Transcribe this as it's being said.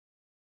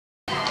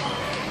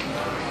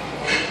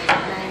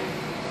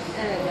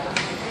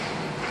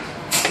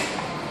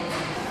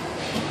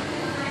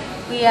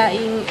We are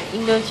in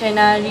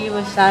Indochina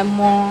Riverside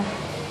Mall.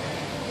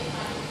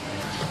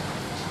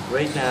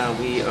 Right now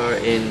we are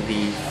in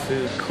the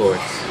food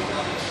court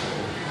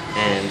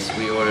and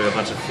we ordered a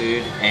bunch of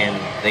food and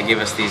they give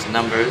us these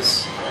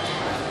numbers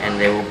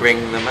and they will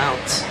bring them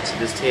out to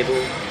this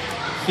table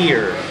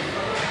here.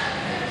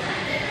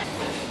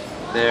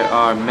 There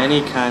are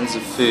many kinds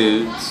of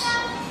foods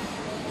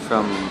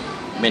from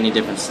many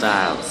different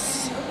styles.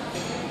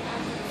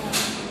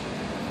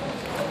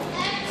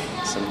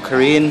 Some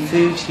Korean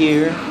food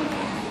here.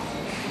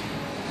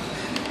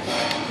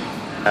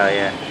 Oh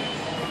yeah.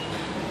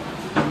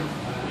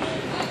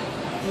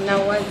 Now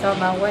what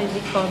about what is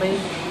it called?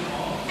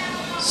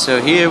 So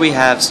here we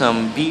have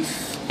some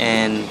beef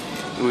and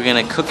we're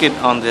gonna cook it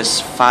on this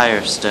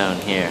firestone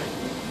here.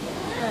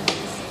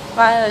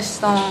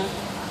 Firestone.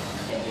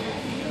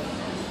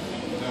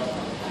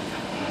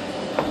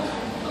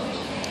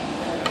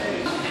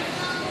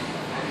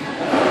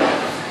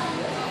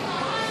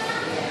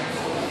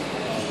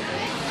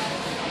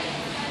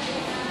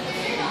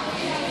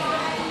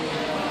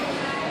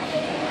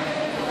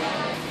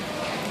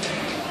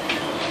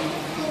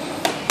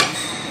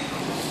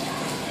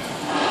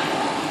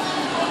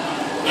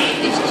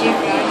 It's cheap,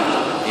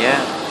 right?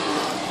 Yeah.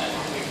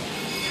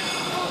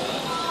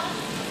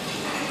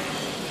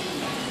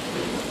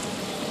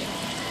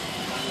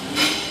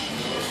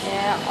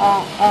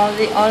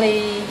 Yeah,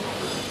 only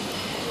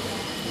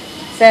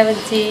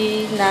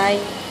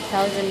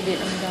 79,000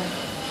 Vietnam.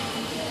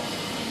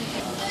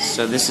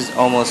 So this is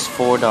almost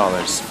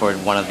 $4 for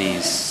one of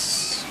these.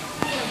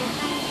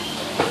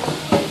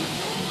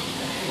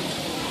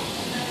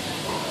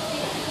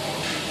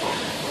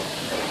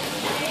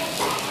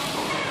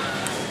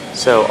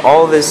 So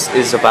all this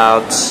is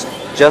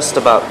just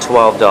about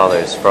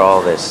 $12 for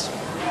all this.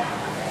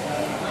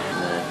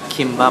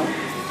 Kimbap,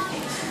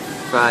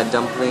 fried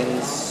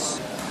dumplings,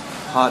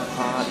 hot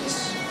pot,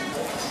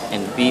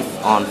 and beef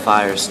on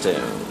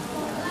firestone.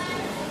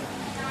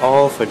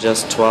 All for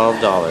just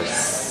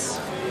 $12.